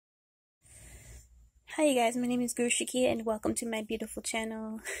Hi you guys, my name is Guru Shakia and welcome to my beautiful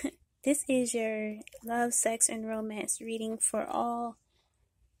channel. This is your love, sex, and romance reading for all,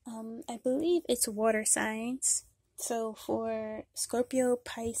 I believe it's water signs. So for Scorpio,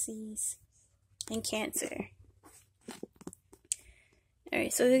 Pisces, and Cancer.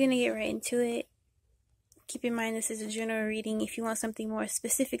 Alright, so we're going to get right into it. Keep in mind this is a general reading. If you want something more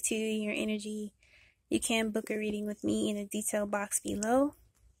specific to your energy, you can book a reading with me in the detail box below.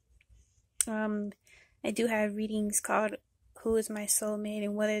 I do have readings called Who is My Soulmate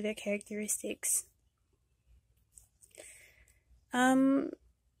and What Are Their Characteristics. So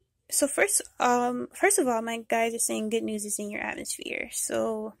first of all, my guides are saying good news is in your atmosphere.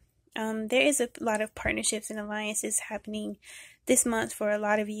 So there is a lot of partnerships and alliances happening this month for a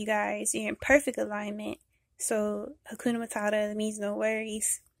lot of you guys. You're in perfect alignment. So Hakuna Matata means no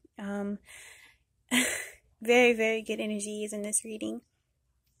worries. Very, very good energies in this reading.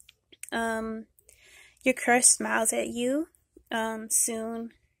 Your crush smiles at you soon.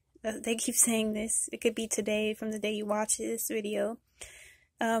 They keep saying this. It could be today from the day you watch this video.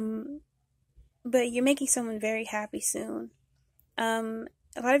 But you're making someone very happy soon. A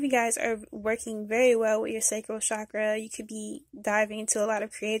lot of you guys are working very well with your sacral chakra. You could be diving into a lot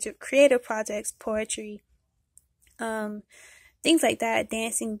of creative projects, poetry, things like that,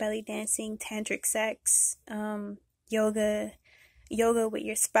 dancing, belly dancing, tantric sex, yoga with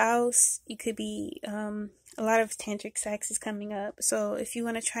your spouse. You could be, a lot of tantric sex is coming up. So if you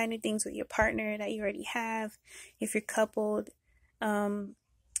want to try new things with your partner that you already have, if you're coupled,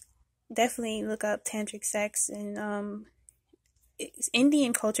 definitely look up tantric sex. And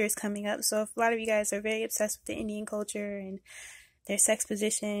Indian culture is coming up. So if a lot of you guys are very obsessed with the Indian culture and their sex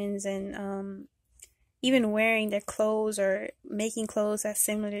positions and even wearing their clothes or making clothes that's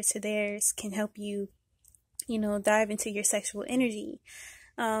similar to theirs can help you, dive into your sexual energy.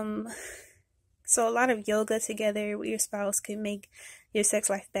 So a lot of yoga together with your spouse could make your sex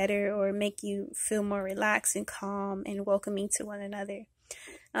life better or make you feel more relaxed and calm and welcoming to one another.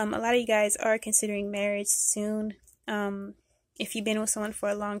 A lot of you guys are considering marriage soon. If you've been with someone for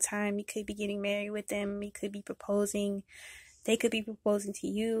a long time, you could be getting married with them. You could be proposing. They could be proposing to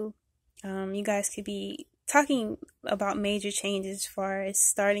you. You guys could be talking about major changes as far as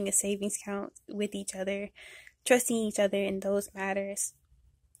starting a savings account with each other, trusting each other in those matters.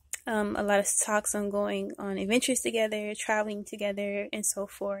 A lot of talks on going on adventures together, traveling together, and so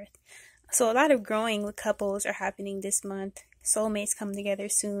forth. So a lot of growing with couples are happening this month. Soulmates come together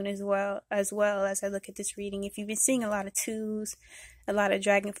soon as well as I look at this reading. If you've been seeing a lot of twos, a lot of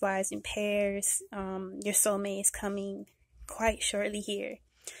dragonflies in pairs, your soulmate is coming quite shortly here.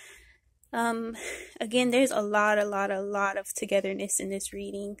 Again, there's a lot of togetherness in this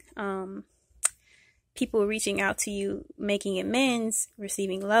reading. People reaching out to you, making amends,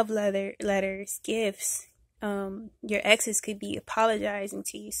 receiving love letters, gifts. Your exes could be apologizing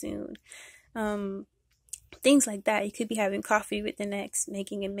to you soon. Things like that. You could be having coffee with the next,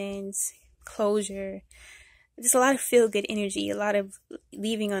 making amends, closure. Just a lot of feel-good energy, a lot of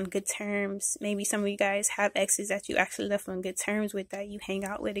leaving on good terms. Maybe some of you guys have exes that you actually left on good terms with that you hang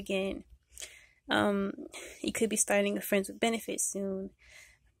out with again. You could be starting a friends with benefits soon.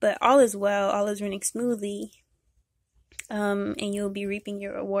 But all is well, all is running smoothly, and you'll be reaping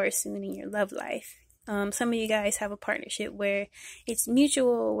your rewards soon in your love life. Some of you guys have a partnership where it's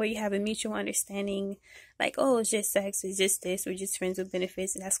mutual, where you have a mutual understanding, like, oh, it's just sex, it's just this, we're just friends with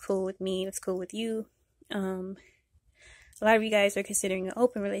benefits, and that's cool with me, that's cool with you. A lot of you guys are considering an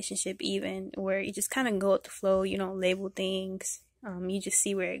open relationship even, where you just kind of go with the flow, you don't label things, you just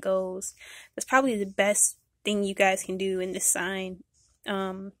see where it goes. That's probably the best thing you guys can do in this sign.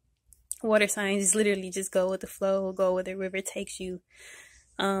 Water signs is literally just go with the flow, go where the river takes you.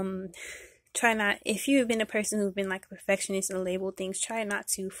 Try not, if you've been a person who's been like a perfectionist and label things, try not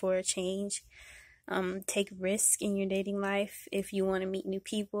to for a change. Take risk in your dating life. If you want to meet new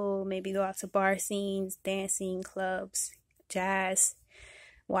people, maybe go out to bar scenes, dancing, clubs, jazz,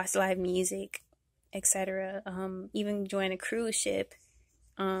 watch live music, etc. Even join a cruise ship,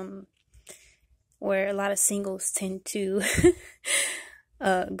 where a lot of singles tend to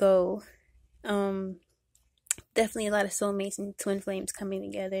go. Definitely a lot of soulmates and twin flames coming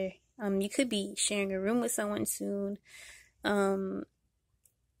together. You could be sharing a room with someone soon,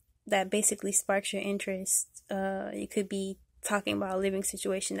 that basically sparks your interest. You could be talking about a living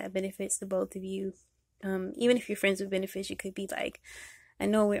situation that benefits the both of you. Even if you're friends with benefits, you could be like, I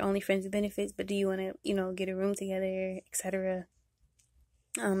know we're only friends with benefits, but do you want to, get a room together, etc.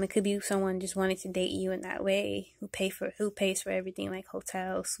 It could be someone just wanting to date you in that way, who pays for everything like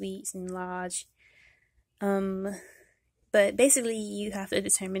hotel, suites, and lodge. But basically, you have to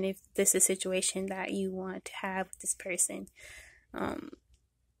determine if this is a situation that you want to have with this person. And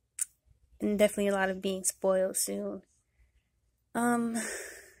definitely a lot of being spoiled soon. A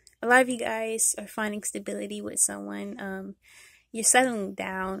lot of you guys are finding stability with someone. You're settling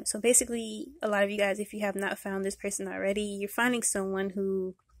down. So basically, a lot of you guys, if you have not found this person already, you're finding someone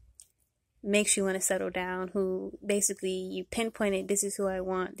who makes you want to settle down, who basically you pinpointed, this is who I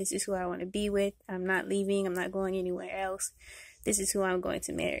want, this is who I want to be with, I'm not leaving, I'm not going anywhere else, this is who I'm going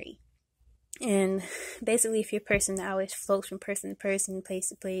to marry. And basically, if your person always floats from person to person, place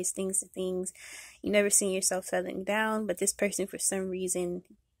to place, things to things, you never seen yourself settling down, but this person for some reason,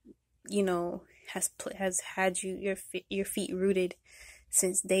 you know, has had your feet rooted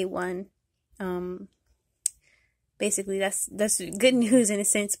since day one. Basically, that's good news in a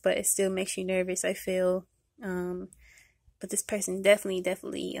sense, but it still makes you nervous, I feel. But this person definitely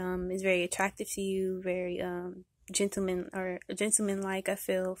is very attractive to you, very gentleman-like, I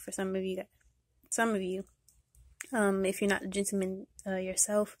feel, for some of you. If you're not a gentleman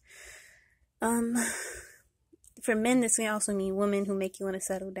yourself. For men, this can also mean women who make you want to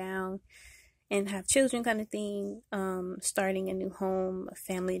settle down and have children, kind of thing, starting a new home, a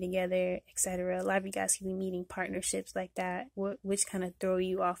family together, etc. A lot of you guys can be meeting partnerships like that, which kind of throw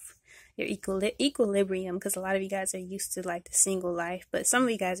you off your equilibrium, because a lot of you guys are used to like the single life, but some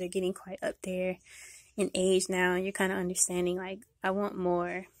of you guys are getting quite up there in age now, and you're kind of understanding, like, I want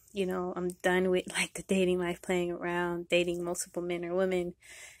more. You know, I'm done with like the dating life, playing around, dating multiple men or women.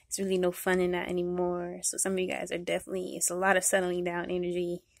 It's really no fun in that anymore. So some of you guys are definitely, it's a lot of settling down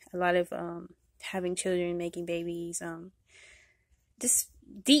energy, a lot of having children, making babies, just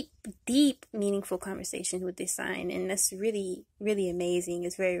deep meaningful conversations with this sign, and that's really amazing.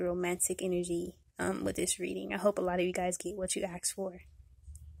 It's very romantic energy with this reading. I hope a lot of you guys get what you asked for.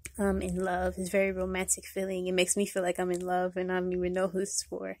 In love. It's very romantic feeling. It makes me feel like I'm in love and I don't even know who this is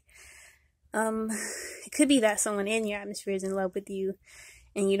for. It could be that someone in your atmosphere is in love with you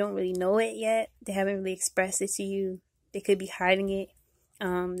and you don't really know it yet. They haven't really expressed it to you. They could be hiding it.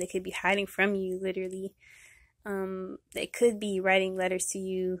 They could be hiding from you, literally. They could be writing letters to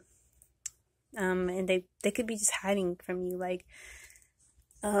you. And they could be just hiding from you, like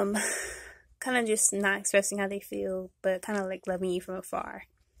kind of just not expressing how they feel, but kind of like loving you from afar.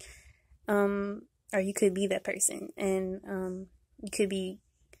 Or you could be that person, and you could be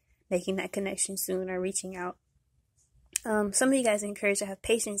making that connection soon or reaching out. Some of you guys are encouraged to have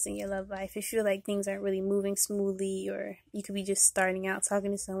patience in your love life. If you feel like things aren't really moving smoothly, or you could be just starting out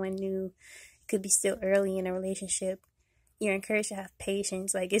talking to someone new, it could be still early in a relationship, you're encouraged to have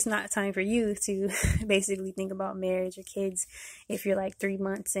patience. Like, it's not time for you to basically think about marriage or kids if you're like 3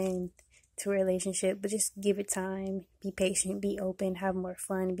 months in to a relationship, but just give it time, be patient, be open, have more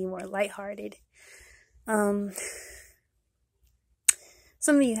fun, be more lighthearted. Some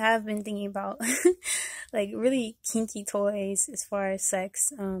of you have been thinking about like really kinky toys as far as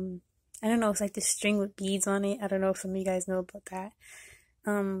sex. I don't know, it's like the string with beads on it. I don't know if some of you guys know about that.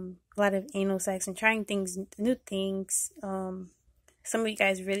 A lot of anal sex and trying things, new things. Some of you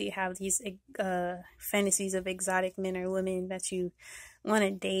guys really have these fantasies of exotic men or women that you want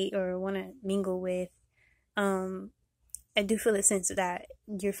to date or want to mingle with. I do feel a sense that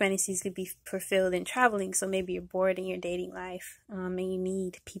your fantasies could be fulfilled in traveling. So maybe you're bored in your dating life, and you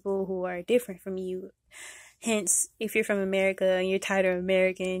need people who are different from you. Hence, if you're from America and you're tired of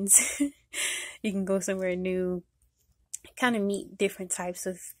Americans, you can go somewhere new, kind of meet different types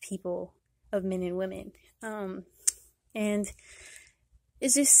of people, of men and women. And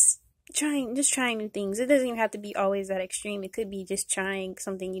it's just trying new things. It doesn't even have to be always that extreme. It could be just trying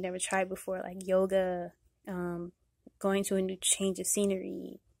something you never tried before, like yoga, going to a new change of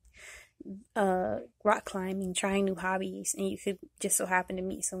scenery, rock climbing, trying new hobbies, and you could just so happen to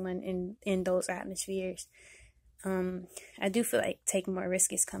meet someone in those atmospheres. I do feel like taking more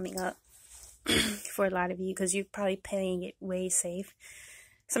risk is coming up for a lot of you, because you're probably playing it way safe.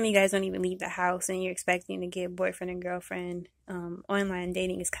 Some of you guys don't even leave the house and you're expecting to get a boyfriend and girlfriend. Online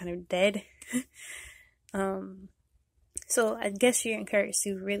dating is kind of dead. So I guess you're encouraged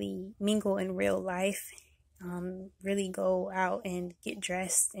to really mingle in real life. Really go out and get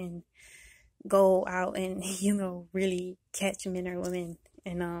dressed and go out and, really catch men or women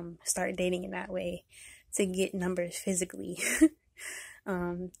and start dating in that way to get numbers physically.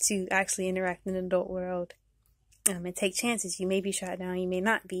 To actually interact in the adult world. And take chances. You may be shot down, you may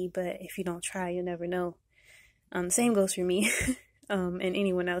not be, but if you don't try, you'll never know. Same goes for me, and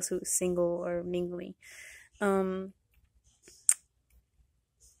anyone else who's single or mingling.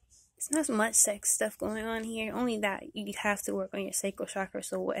 It's not much sex stuff going on here. Only that you have to work on your sacral chakra.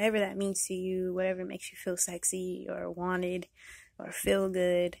 So whatever that means to you, whatever makes you feel sexy or wanted or feel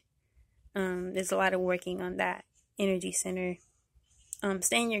good, there's a lot of working on that energy center.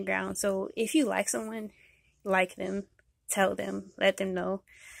 Stay in your ground. So if you like someone, like them, tell them, let them know.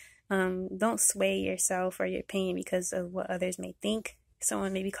 Don't sway yourself or your opinion because of what others may think.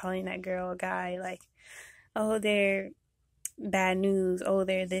 Someone may be calling that girl or guy like, oh, they're bad news, oh,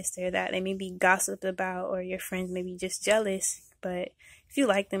 they're this, they're that. They may be gossiped about, or your friends may be just jealous. But if you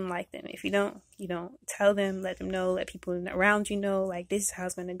like them, like them. If you don't, you don't. Tell them, let them know, let people around you know, like, this is how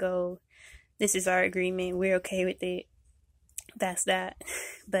it's gonna go. This is our agreement. We're okay with it. That's that.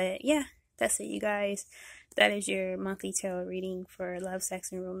 But yeah, that's it, you guys. That is your monthly tarot reading for love,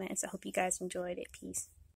 sex, and romance. I hope you guys enjoyed it. Peace.